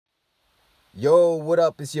Yo, what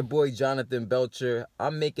up? It's your boy Jonathan Belcher.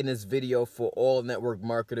 I'm making this video for all network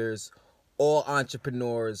marketers, all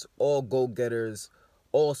entrepreneurs, all go-getters,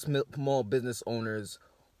 all small business owners,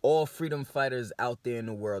 all freedom fighters out there in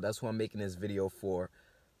the world. That's what I'm making this video for.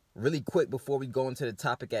 Really quick, before we go into the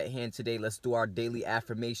topic at hand today, let's do our daily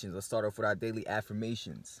affirmations. Let's start off with our daily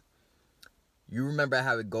affirmations. You remember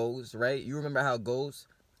how it goes, right? You remember how it goes?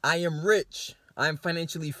 I am rich. I am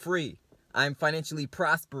financially free. I am financially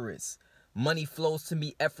prosperous. Money flows to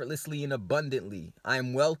me effortlessly and abundantly. I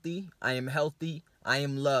am wealthy. I am healthy. I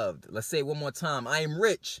am loved. Let's say it one more time. I am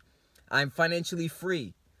rich. I am financially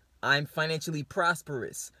free. I am financially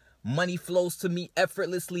prosperous. Money flows to me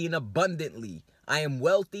effortlessly and abundantly. I am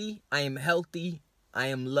wealthy. I am healthy. I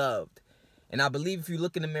am loved. And I believe if you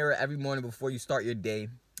look in the mirror every morning before you start your day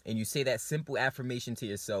and you say that simple affirmation to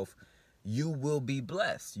yourself, you will be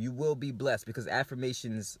blessed. You will be blessed, because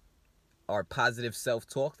affirmations are positive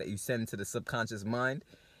self-talk that you send to the subconscious mind,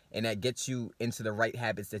 and that gets you into the right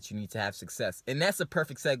habits that you need to have success. And that's a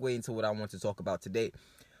perfect segue into what I want to talk about today.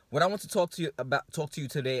 What I want to talk to you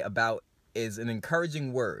today about is an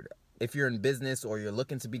encouraging word. If you're in business or you're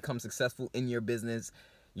looking to become successful in your business,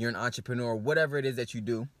 you're an entrepreneur, whatever it is that you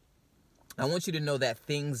do, I want you to know that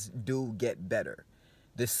things do get better.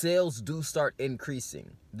 The sales do start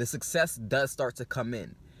increasing. The success does start to come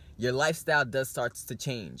in. Your lifestyle does start to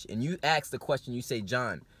change. And you ask the question, you say,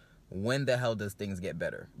 John, when the hell does things get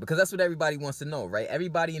better? Because that's what everybody wants to know, right?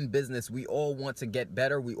 Everybody in business, we all want to get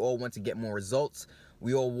better. We all want to get more results.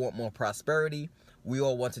 We all want more prosperity. We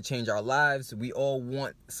all want to change our lives. We all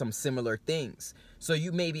want some similar things. So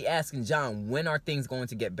you may be asking, John, when are things going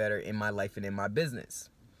to get better in my life and in my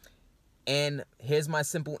business? And here's my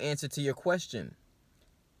simple answer to your question.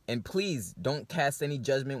 And please don't cast any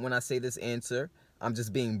judgment when I say this answer. I'm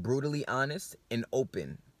just being brutally honest and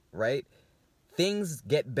open, right? Things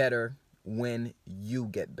get better when you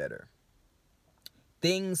get better.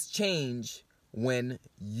 Things change when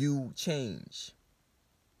you change.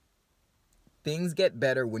 Things get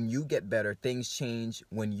better when you get better. Things change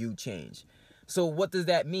when you change. So what does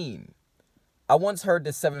that mean? I once heard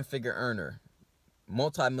the seven-figure earner,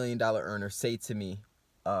 multi-million-dollar earner, say to me,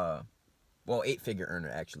 eight-figure earner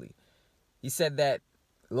actually. He said that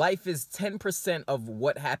life is 10% of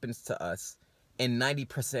what happens to us and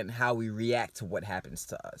 90% how we react to what happens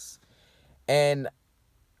to us. And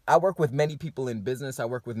I work with many people in business. I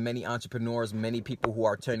work with many entrepreneurs, many people who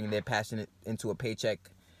are turning their passion into a paycheck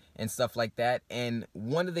and stuff like that. And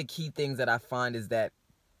one of the key things that I find is that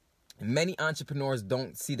many entrepreneurs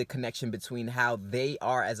don't see the connection between how they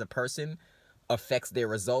are as a person affects their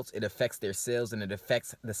results, it affects their sales, and it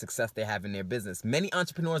affects the success they have in their business. Many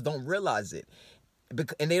entrepreneurs don't realize it.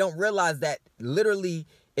 And they don't realize that literally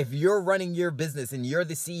if you're running your business and you're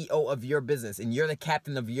the CEO of your business and you're the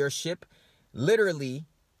captain of your ship, literally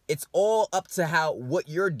it's all up to what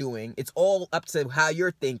you're doing. It's all up to how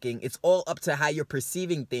you're thinking. It's all up to how you're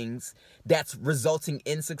perceiving things that's resulting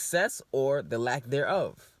in success or the lack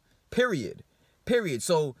thereof. Period.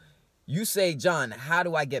 So you say, John, how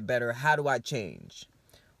do I get better? How do I change?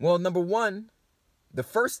 Well, number one, the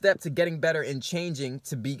first step to getting better and changing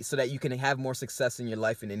so that you can have more success in your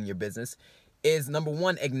life and in your business is, number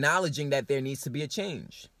one, acknowledging that there needs to be a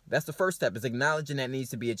change. That's the first step, is acknowledging that needs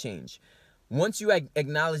to be a change. Once you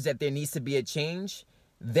acknowledge that there needs to be a change,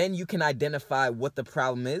 then you can identify what the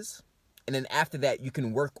problem is. And then after that, you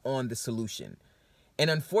can work on the solution. And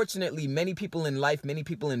unfortunately, many people in life, many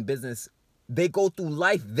people in business, they go through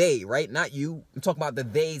life, right? Not you. I'm talking about the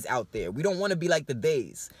theys out there. We don't want to be like the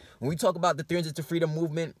theys. When we talk about the 300 to Freedom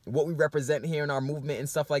movement, what we represent here in our movement and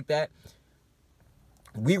stuff like that,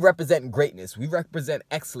 we represent greatness. We represent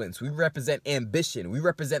excellence. We represent ambition. We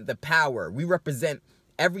represent the power. We represent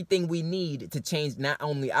everything we need to change not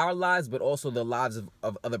only our lives, but also the lives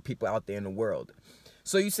of other people out there in the world.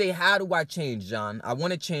 So you say, how do I change, John? I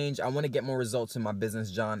want to change. I want to get more results in my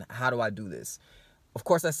business, John. How do I do this? Of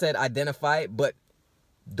course, I said identify it, but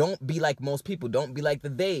don't be like most people. Don't be like the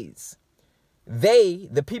theys.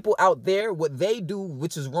 The people out there, what they do,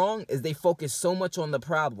 which is wrong, is they focus so much on the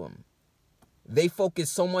problem. They focus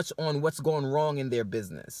so much on what's going wrong in their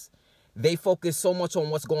business. They focus so much on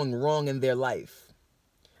what's going wrong in their life.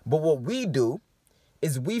 But what we do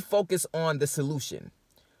is we focus on the solution.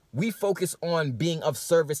 We focus on being of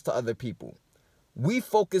service to other people. We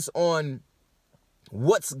focus on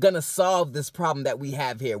what's going to solve this problem that we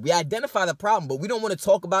have here. We identify the problem, but we don't want to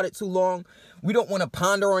talk about it too long. We don't want to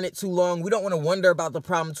ponder on it too long. We don't want to wonder about the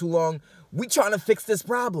problem too long. We're trying to fix this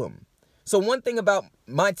problem. So one thing about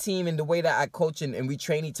my team and the way that I coach and we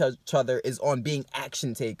train each other is on being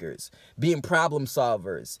action takers, being problem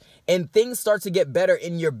solvers. And things start to get better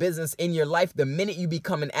in your business, in your life, the minute you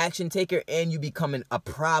become an action taker and you become a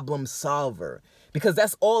problem solver. Because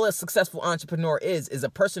that's all a successful entrepreneur is a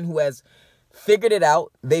person who has figured it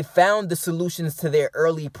out. They found the solutions to their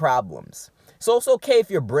early problems. So it's okay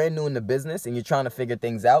if you're brand new in the business and you're trying to figure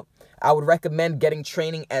things out. I would recommend getting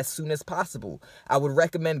training as soon as possible. I would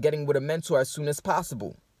recommend getting with a mentor as soon as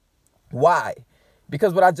possible. Why?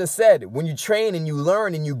 Because what I just said, when you train and you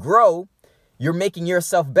learn and you grow, you're making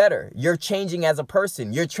yourself better. You're changing as a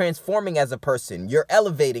person. You're transforming as a person. You're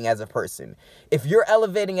elevating as a person. If you're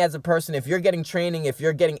elevating as a person, if you're getting training, if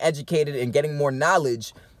you're getting educated and getting more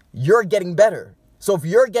knowledge, you're getting better. So if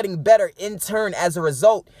you're getting better in turn as a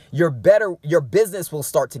result, your business will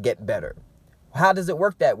start to get better. How does it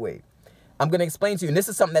work that way? I'm going to explain to you. And this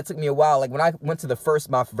is something that took me a while. Like when I went to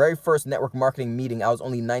my very first network marketing meeting, I was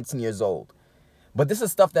only 19 years old. But this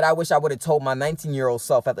is stuff that I wish I would have told my 19-year-old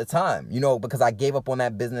self at the time, because I gave up on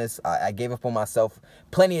that business. I gave up on myself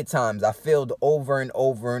plenty of times. I failed over and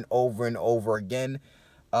over and over and over again.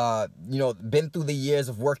 Been through the years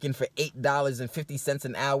of working for $8.50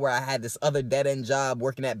 an hour. I had this other dead-end job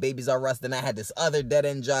working at Babies R Us. Then I had this other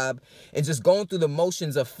dead-end job, and just going through the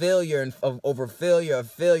motions of failure and of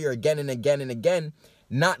failure again and again and again,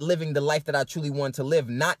 not living the life that I truly want to live,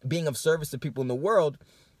 not being of service to people in the world.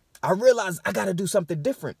 I realized I got to do something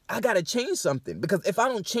different. I got to change something, because if I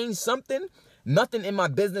don't change something, nothing in my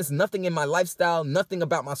business, nothing in my lifestyle, nothing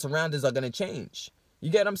about my surroundings are going to change.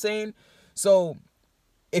 You get what I'm saying? So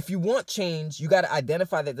if you want change, you got to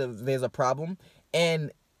identify that there's a problem,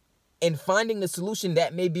 and in finding the solution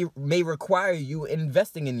that may require you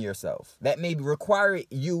investing in yourself. That may require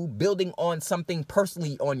you building on something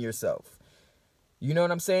personally on yourself. You know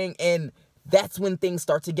what I'm saying? And that's when things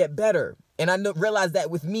start to get better. And I realized that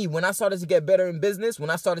with me, when I started to get better in business, when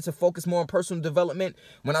I started to focus more on personal development,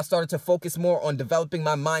 when I started to focus more on developing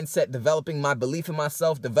my mindset, developing my belief in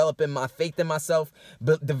myself, developing my faith in myself,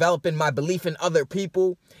 developing my belief in other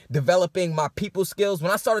people, developing my people skills,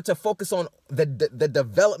 when I started to focus on the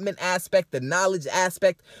development aspect, the knowledge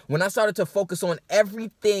aspect, when I started to focus on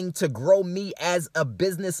everything to grow me as a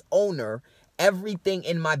business owner, everything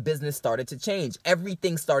in my business started to change.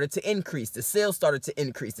 Everything started to increase. The sales started to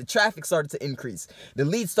increase. The traffic started to increase. The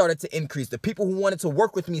leads started to increase. The people who wanted to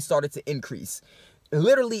work with me started to increase.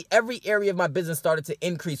 Literally every area of my business started to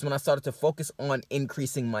increase when I started to focus on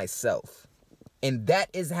increasing myself. And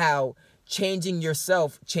that is how changing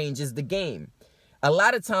yourself changes the game. A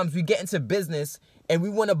lot of times we get into business and we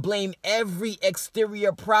want to blame every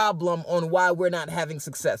exterior problem on why we're not having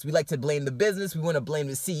success. We like to blame the business. We want to blame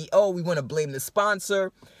the CEO. We want to blame the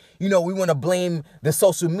sponsor. We want to blame the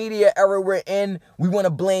social media era we're in. We want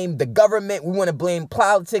to blame the government. We want to blame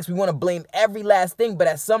politics. We want to blame every last thing. But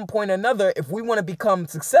at some point or another, if we want to become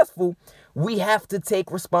successful, we have to take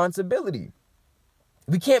responsibility.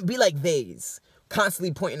 We can't be like theys,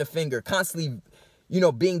 constantly pointing the finger, constantly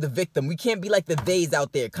being the victim. We can't be like the theys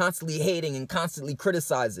out there, constantly hating and constantly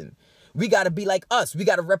criticizing. We got to be like us. We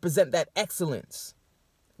got to represent that excellence.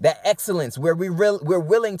 That excellence where we're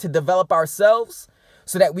willing to develop ourselves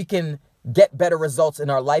so that we can get better results in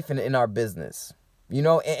our life and in our business.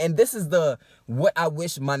 And this is what I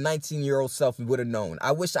wish my 19-year-old self would have known.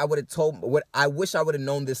 I wish I would have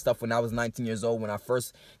known this stuff when I was 19 years old, when I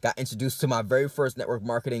first got introduced to my very first network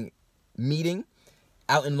marketing meeting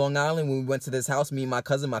out in Long Island. When we went to this house, me and my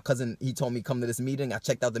cousin, he told me come to this meeting. I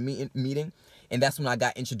checked out the meeting, and that's when I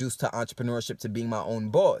got introduced to entrepreneurship, to being my own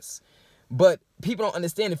boss. But people don't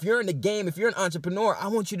understand, if you're in the game, if you're an entrepreneur, I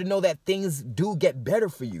want you to know that things do get better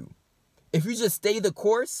for you. If you just stay the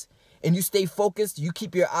course and you stay focused, you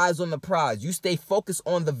keep your eyes on the prize, you stay focused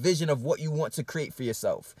on the vision of what you want to create for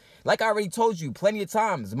yourself. Like I already told you plenty of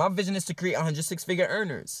times, my vision is to create 100 six-figure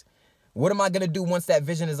earners. What am I going to do once that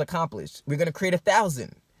vision is accomplished? We're going to create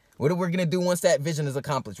 1,000. What are we going to do once that vision is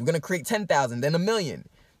accomplished? We're going to create 10,000, then 1,000,000.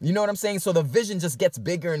 You know what I'm saying? So the vision just gets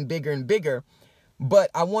bigger and bigger and bigger.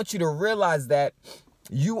 But I want you to realize that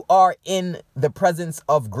you are in the presence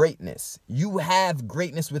of greatness. You have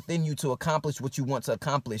greatness within you to accomplish what you want to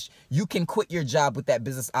accomplish. You can quit your job with that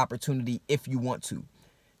business opportunity if you want to.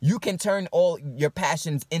 You can turn all your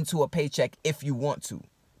passions into a paycheck if you want to.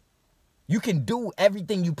 You can do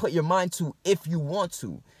everything you put your mind to if you want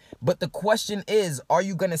to. But the question is, are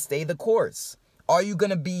you going to stay the course? Are you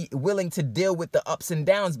going to be willing to deal with the ups and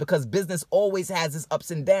downs? Because business always has its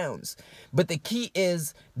ups and downs. But the key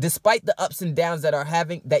is, despite the ups and downs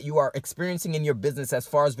that you are experiencing in your business as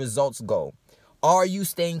far as results go, are you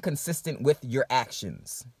staying consistent with your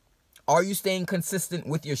actions? Are you staying consistent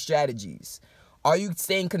with your strategies? Are you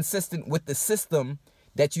staying consistent with the system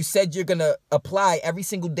that you said you're going to apply every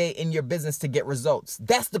single day in your business to get results?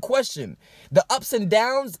 That's the question. The ups and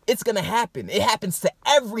downs, it's going to happen. It happens to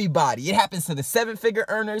everybody. It happens to the 7-figure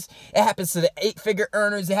earners. It happens to the 8-figure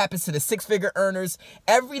earners. It happens to the 6-figure earners.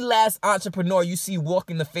 Every last entrepreneur you see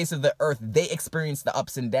walking the face of the earth, they experience the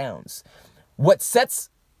ups and downs. What sets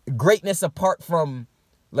greatness apart from,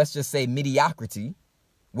 let's just say, mediocrity,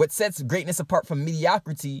 what sets greatness apart from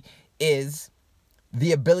mediocrity is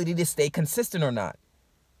the ability to stay consistent or not.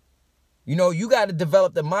 You know, you got to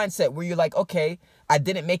develop the mindset where you're like, okay, I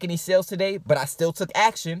didn't make any sales today, but I still took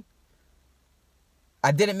action.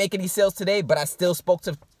 I didn't make any sales today, but I still spoke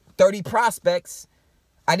to 30 prospects.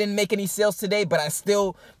 I didn't make any sales today, but I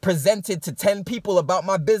still presented to 10 people about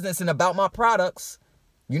my business and about my products.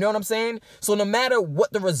 You know what I'm saying? So no matter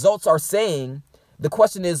what the results are saying, the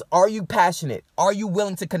question is, are you passionate? Are you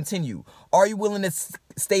willing to continue? Are you willing to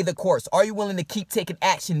stay the course? Are you willing to keep taking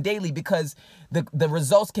action daily? Because the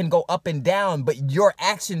results can go up and down, but your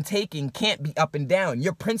action taking can't be up and down.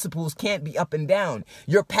 Your principles can't be up and down.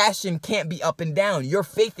 Your passion can't be up and down. Your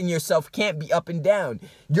faith in yourself can't be up and down.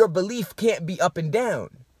 Your belief can't be up and down.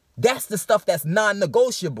 That's the stuff that's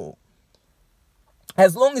non-negotiable.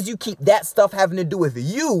 As long as you keep that stuff having to do with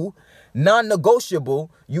you,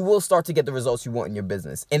 non-negotiable, you will start to get the results you want in your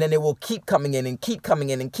business. And then it will keep coming in and keep coming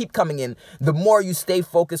in and keep coming in. The more you stay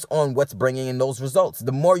focused on what's bringing in those results,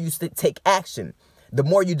 the more you take action, the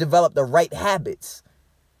more you develop the right habits.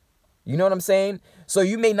 You know what I'm saying? So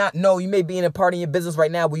you may not know, you may be in a part in your business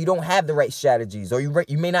right now where you don't have the right strategies, or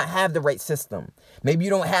you may not have the right system. Maybe you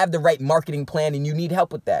don't have the right marketing plan and you need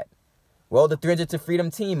help with that. Well, the 300 to Freedom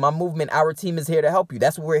team, my movement, our team is here to help you.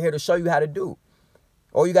 That's what we're here to show you how to do.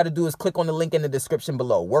 All you got to do is click on the link in the description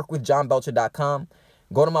below, workwithjohnbelcher.com.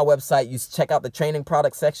 Go to my website, you check out the training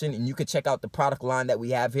product section, and you can check out the product line that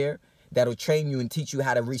we have here that'll train you and teach you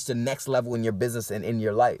how to reach the next level in your business and in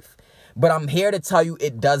your life. But I'm here to tell you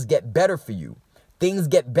it does get better for you. Things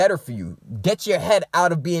get better for you. Get your head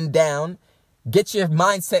out of being down. Get your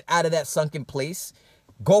mindset out of that sunken place.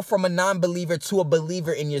 Go from a non-believer to a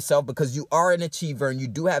believer in yourself, because you are an achiever and you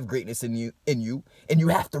do have greatness in you, and you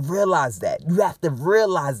have to realize that. You have to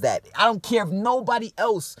realize that. I don't care if nobody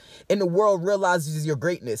else in the world realizes your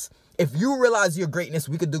greatness. If you realize your greatness,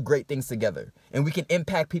 we could do great things together and we can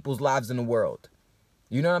impact people's lives in the world.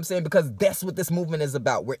 You know what I'm saying? Because that's what this movement is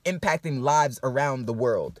about. We're impacting lives around the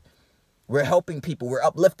world. We're helping people. We're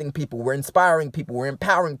uplifting people. We're inspiring people. We're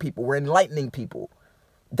empowering people. We're enlightening people.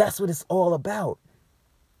 That's what it's all about.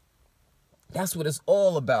 That's what it's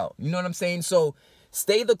all about. You know what I'm saying? So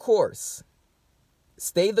stay the course.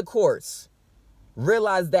 Stay the course.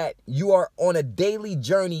 Realize that you are on a daily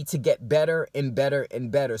journey to get better and better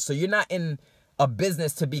and better. So you're not in a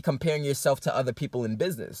business to be comparing yourself to other people in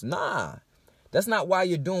business. Nah, that's not why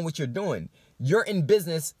you're doing what you're doing. You're in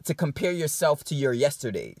business to compare yourself to your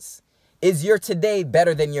yesterdays. Is your today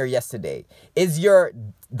better than your yesterday? Is your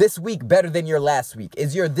this week better than your last week?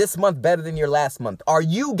 Is your this month better than your last month? Are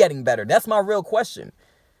you getting better? That's my real question.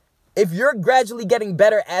 If you're gradually getting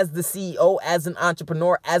better as the CEO, as an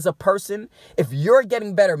entrepreneur, as a person, if you're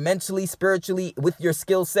getting better mentally, spiritually, with your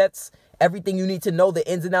skill sets, everything you need to know, the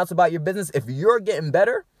ins and outs about your business, if you're getting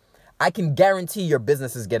better, I can guarantee your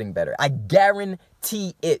business is getting better. I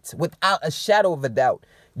guarantee it without a shadow of a doubt.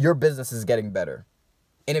 Your business is getting better.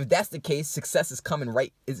 And if that's the case, success is coming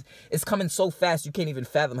it's coming so fast you can't even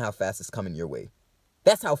fathom how fast it's coming your way.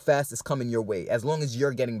 That's how fast it's coming your way, as long as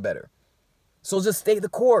you're getting better. So just stay the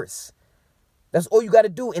course. That's all you got to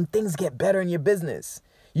do, and things get better in your business.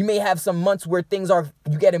 You may have some months where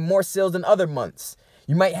you're getting more sales than other months.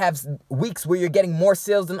 You might have weeks where you're getting more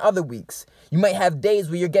sales than other weeks. You might have days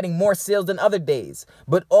where you're getting more sales than other days.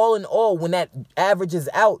 But all in all, when that averages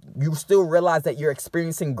out, you still realize that you're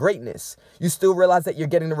experiencing greatness. You still realize that you're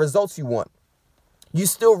getting the results you want. You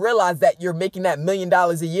still realize that you're making that $1 million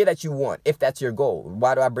a year that you want, if that's your goal.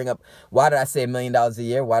 Why did I say $1 million a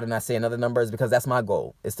year? Why didn't I say another number? It's because that's my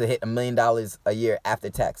goal, is to hit $1 million a year after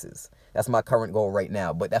taxes. That's my current goal right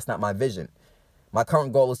now, but that's not my vision. My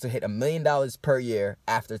current goal is to hit $1 million per year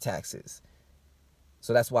after taxes.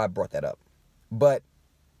 So that's why I brought that up. But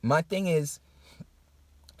my thing is,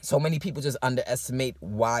 so many people just underestimate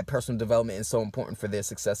why personal development is so important for their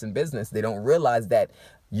success in business. They don't realize that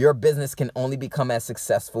your business can only become as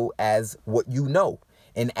successful as what you know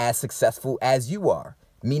and as successful as you are.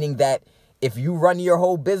 Meaning that if you run your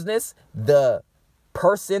whole business, the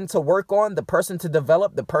person to work on, the person to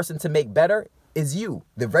develop, the person to make better is you.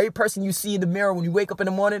 The very person you see in the mirror when you wake up in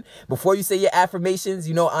the morning, before you say your affirmations,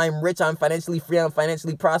 you know, I'm rich, I'm financially free, I'm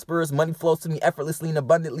financially prosperous, money flows to me effortlessly and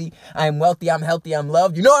abundantly, I am wealthy, I'm healthy, I'm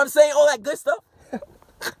loved. You know what I'm saying? All that good stuff.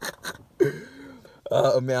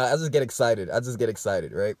 Man, I just get excited.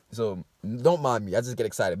 Right? So don't mind me. I just get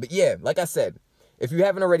excited. But yeah, like I said, if you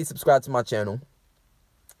haven't already subscribed to my channel,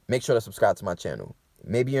 make sure to subscribe to my channel.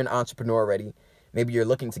 Maybe you're an entrepreneur already. Maybe you're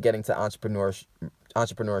looking to get into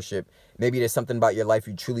entrepreneurship. Maybe there's something about your life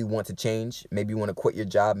you truly want to change. Maybe you want to quit your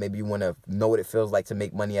job. Maybe you want to know what it feels like to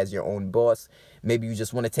make money as your own boss. Maybe you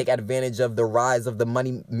just want to take advantage of the rise of the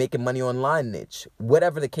making money online niche.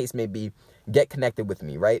 Whatever the case may be, get connected with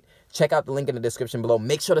me, right? Check out the link in the description below.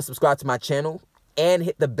 Make sure to subscribe to my channel and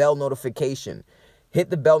hit the bell notification. Hit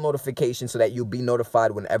the bell notification so that you'll be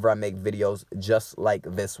notified whenever I make videos just like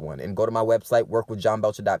this one. And go to my website,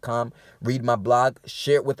 workwithjohnbelcher.com. Read my blog,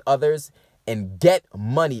 share it with others, and get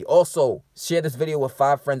money. Also, share this video with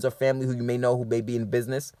 5 friends or family who you may know who may be in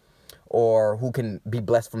business or who can be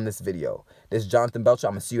blessed from this video. This is Jonathan Belcher.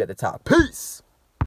 I'm going to see you at the top. Peace!